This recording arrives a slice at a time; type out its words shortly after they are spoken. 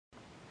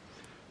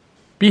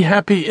Be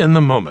happy in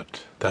the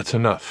moment. That's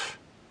enough.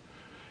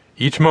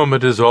 Each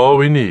moment is all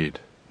we need,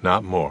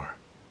 not more.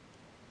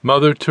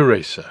 Mother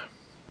Teresa.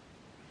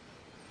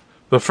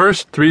 The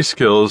first 3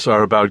 skills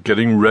are about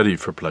getting ready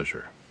for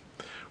pleasure.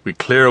 We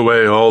clear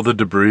away all the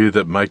debris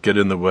that might get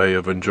in the way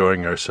of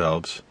enjoying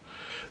ourselves.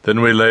 Then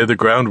we lay the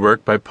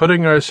groundwork by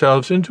putting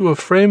ourselves into a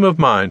frame of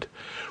mind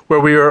where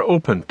we are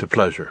open to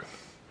pleasure.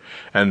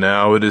 And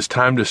now it is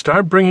time to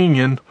start bringing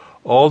in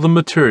all the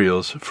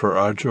materials for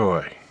our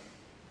joy.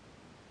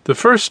 The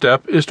first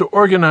step is to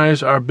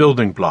organize our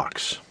building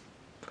blocks.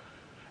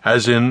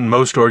 As in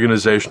most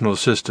organizational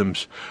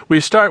systems,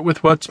 we start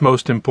with what's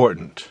most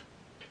important.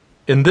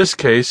 In this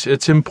case,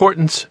 it's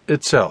importance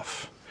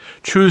itself,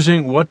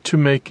 choosing what to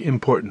make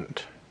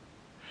important.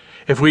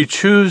 If we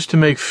choose to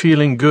make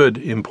feeling good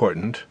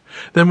important,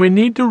 then we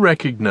need to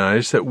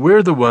recognize that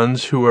we're the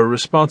ones who are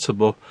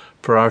responsible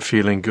for our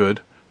feeling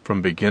good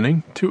from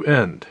beginning to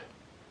end.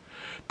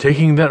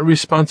 Taking that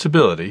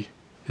responsibility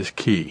is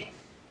key.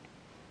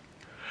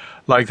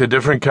 Like the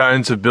different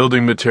kinds of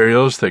building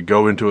materials that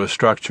go into a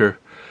structure,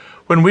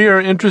 when we are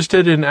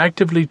interested in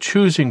actively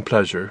choosing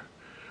pleasure,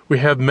 we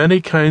have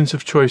many kinds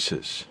of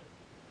choices.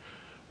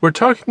 We're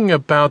talking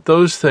about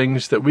those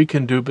things that we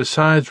can do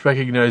besides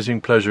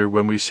recognizing pleasure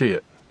when we see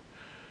it.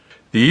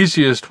 The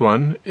easiest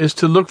one is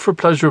to look for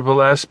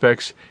pleasurable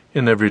aspects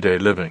in everyday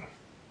living.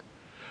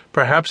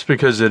 Perhaps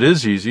because it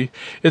is easy,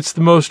 it's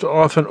the most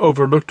often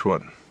overlooked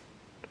one.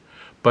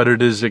 But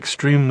it is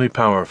extremely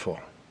powerful.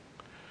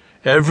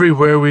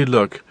 Everywhere we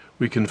look,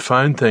 we can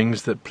find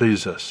things that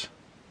please us.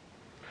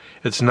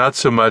 It's not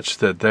so much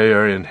that they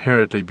are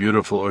inherently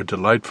beautiful or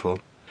delightful.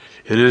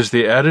 It is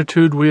the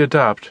attitude we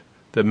adopt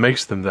that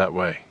makes them that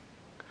way.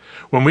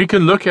 When we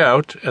can look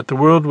out at the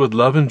world with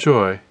love and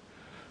joy,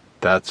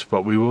 that's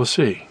what we will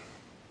see.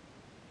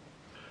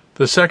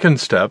 The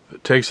second step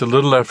takes a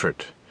little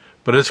effort,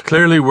 but it's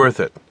clearly worth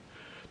it,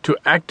 to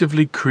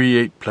actively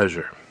create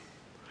pleasure.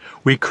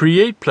 We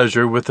create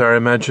pleasure with our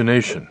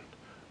imagination,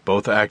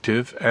 both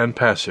active and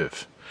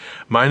passive,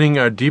 mining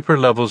our deeper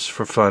levels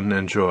for fun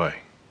and joy.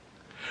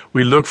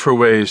 We look for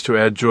ways to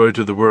add joy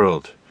to the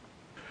world.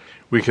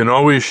 We can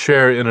always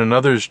share in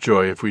another's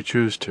joy if we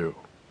choose to.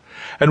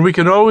 And we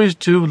can always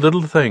do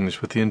little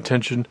things with the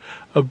intention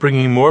of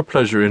bringing more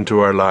pleasure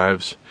into our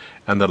lives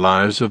and the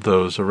lives of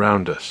those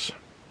around us.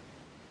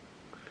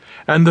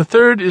 And the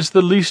third is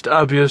the least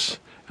obvious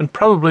and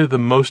probably the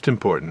most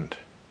important.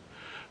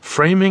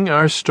 Framing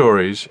our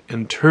stories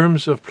in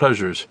terms of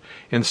pleasures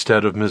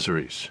instead of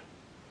miseries.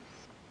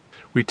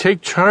 We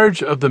take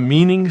charge of the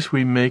meanings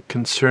we make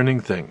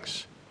concerning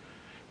things,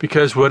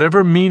 because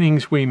whatever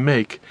meanings we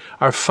make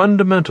are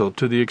fundamental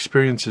to the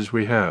experiences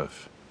we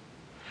have.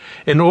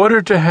 In order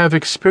to have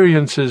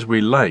experiences we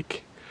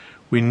like,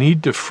 we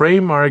need to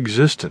frame our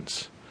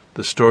existence,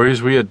 the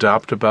stories we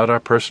adopt about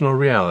our personal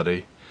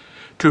reality,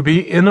 to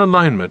be in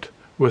alignment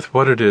with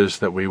what it is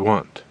that we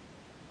want.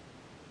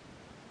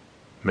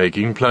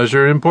 Making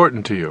pleasure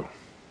important to you.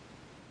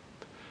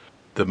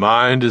 The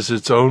mind is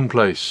its own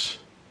place,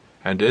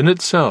 and in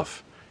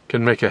itself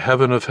can make a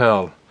heaven of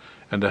hell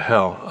and a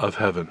hell of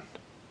heaven.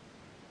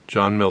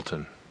 John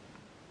Milton.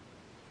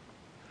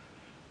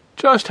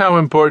 Just how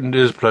important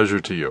is pleasure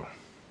to you?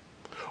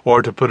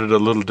 Or to put it a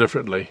little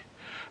differently,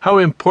 how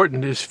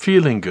important is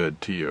feeling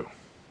good to you?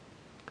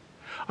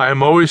 I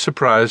am always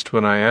surprised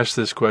when I ask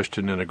this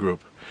question in a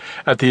group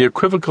at the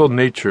equivocal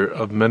nature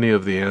of many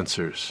of the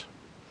answers.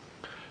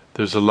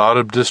 There's a lot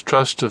of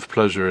distrust of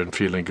pleasure and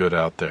feeling good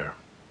out there.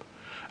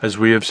 As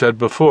we have said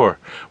before,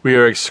 we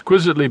are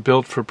exquisitely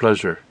built for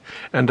pleasure,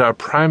 and our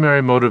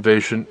primary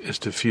motivation is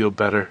to feel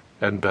better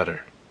and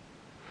better.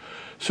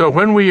 So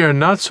when we are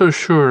not so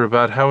sure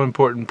about how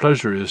important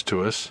pleasure is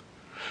to us,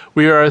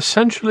 we are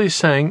essentially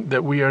saying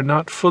that we are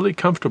not fully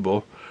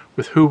comfortable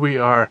with who we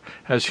are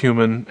as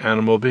human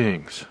animal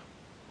beings.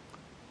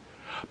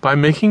 By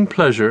making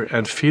pleasure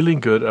and feeling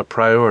good a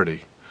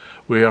priority,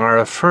 we are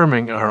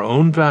affirming our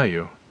own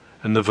value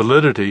and the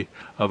validity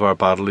of our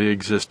bodily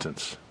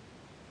existence.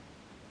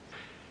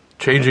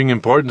 Changing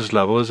importance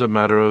level is a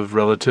matter of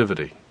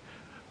relativity.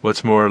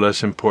 What's more or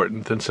less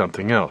important than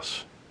something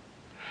else?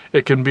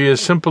 It can be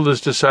as simple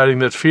as deciding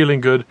that feeling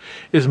good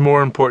is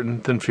more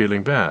important than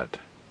feeling bad.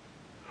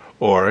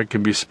 Or it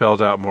can be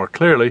spelled out more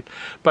clearly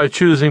by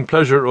choosing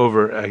pleasure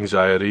over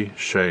anxiety,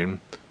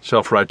 shame,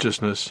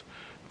 self-righteousness,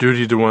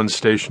 duty to one's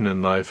station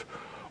in life,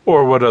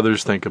 or what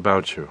others think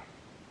about you.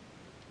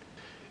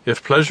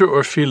 If pleasure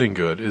or feeling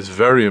good is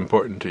very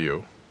important to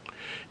you,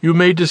 you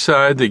may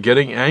decide that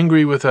getting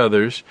angry with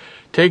others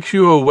takes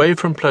you away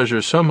from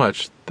pleasure so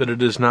much that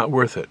it is not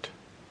worth it.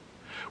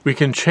 We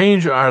can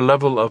change our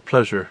level of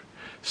pleasure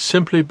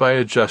simply by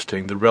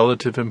adjusting the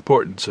relative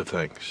importance of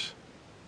things.